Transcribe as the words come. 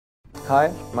Hi,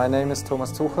 my name is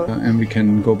Thomas Tuchel. And we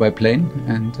can go by plane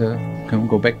and can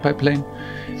go back by plane.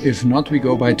 If not, we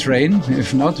go by train.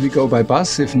 If not, we go by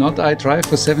bus. If not, I drive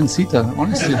for 7-seater,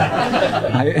 honestly.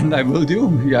 And I will do.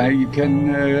 Yeah, you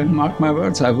can mark my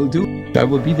words, I will do. I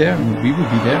will be there and we will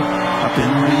be there. I've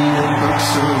been reading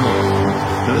books alone,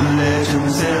 the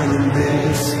legends and the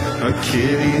myths,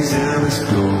 Achilles and his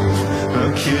gold,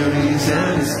 Hercules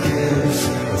and his gifts,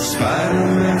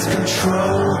 Spider-Man's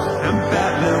control, and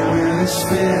Batman with his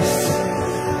fist.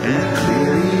 And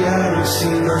clearly I don't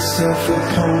see myself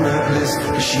upon that list.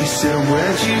 But she said,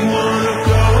 where'd you wanna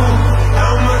go?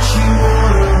 How much you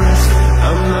wanna risk?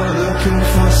 I'm not looking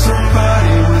for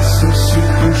somebody with some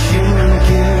superhuman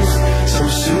gifts,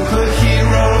 some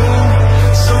superhero,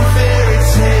 some fairy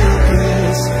tale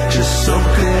bliss. Just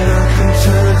something I can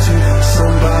turn to,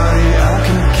 somebody I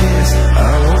can kiss. I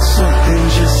want something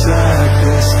just like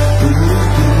this.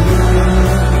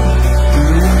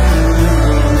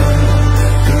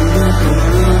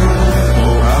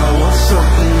 Oh, I want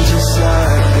something just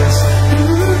like this.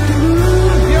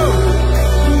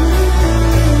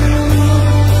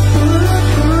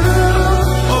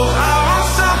 Oh, I want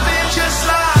something just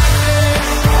like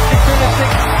this.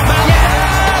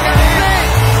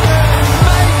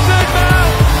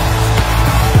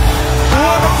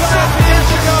 What a player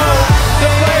to go! The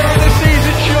player of the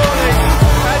season, surely.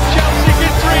 And Chelsea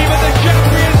can dream of the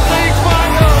Champions League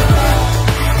final.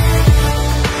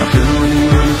 I've been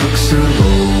reading books of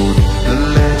old, the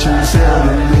legends and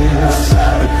the myths,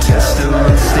 the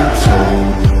testaments they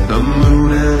told, the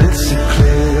moon and its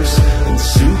eclipse, and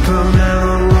Superman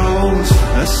unrolls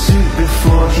a suit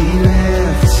before he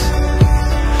lived.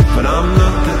 But I'm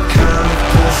not the kind of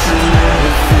person that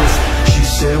it fits. She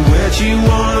said, where'd you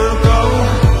wanna go?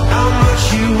 How much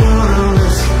you wanna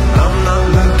risk? I'm not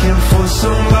looking for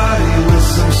somebody with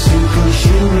some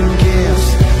superhuman gifts,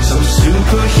 some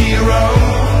superhero,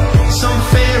 some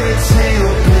fairy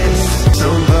tale bliss,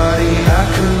 somebody I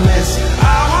can miss.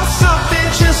 I want something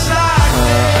just like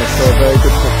this. I saw a very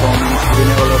good performance,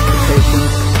 winning all of the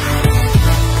occasions.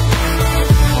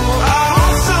 I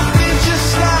want something just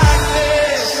like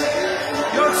this.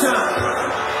 Your turn.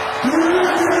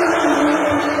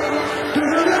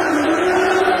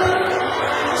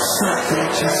 Something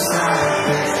just like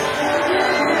this.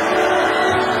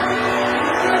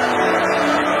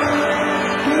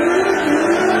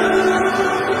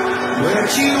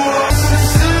 Where'd you want some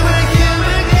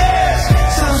superhuman gifts,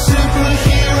 some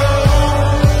superhero,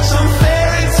 some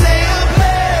fairy tale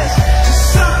bliss, just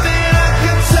something I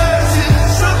can turn to,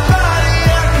 somebody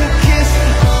I can kiss.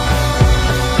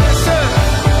 Yes, sir.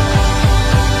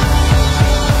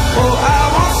 Oh, I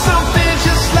want something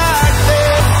just like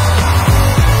this.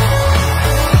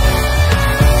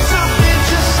 Something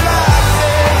just like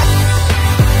this.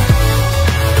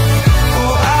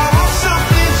 Oh, I want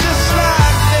something just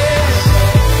like this.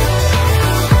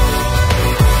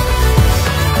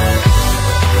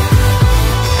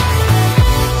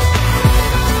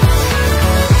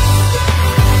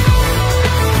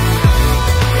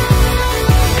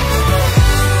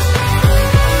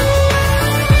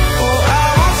 Oh,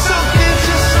 I want something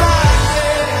just like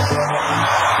this.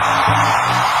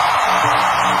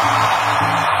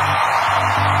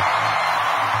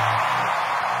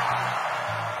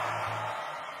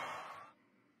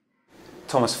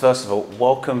 Thomas, first of all,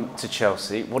 welcome to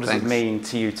Chelsea. What does Thanks. it mean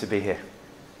to you to be here?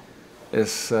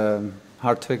 It's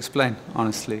hard to explain,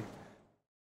 honestly.